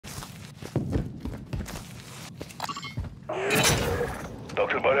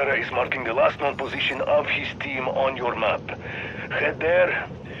Dr. Barrera is marking the last known position of his team on your map. Head there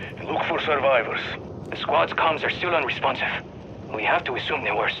and look for survivors. The squad's comms are still unresponsive. We have to assume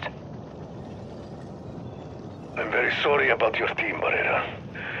the worst. I'm very sorry about your team, Barrera.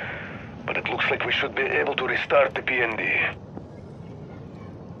 But it looks like we should be able to restart the PND.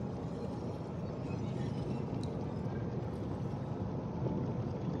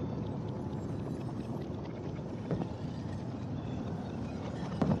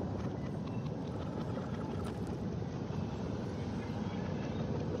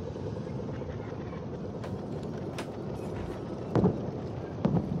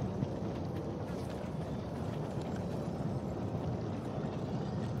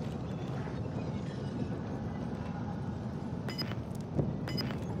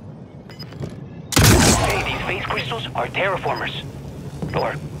 Phase crystals are terraformers.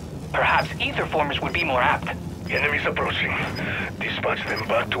 Or perhaps ether formers would be more apt. Enemies approaching. Dispatch them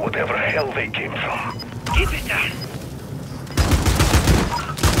back to whatever hell they came from. Keep it down.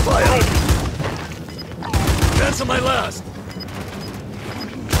 Fire! Cancel my last!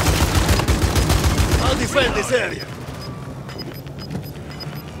 I'll defend this area.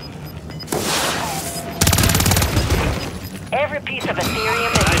 Every piece of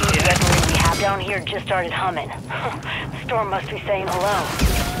Ethereum and weaponry we have down here just started humming. Storm must be saying hello.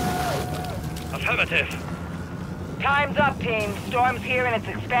 Affirmative. Time's up, team. Storm's here and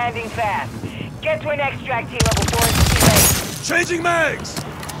it's expanding fast. Get to an extract helo before it's too late. Changing mags!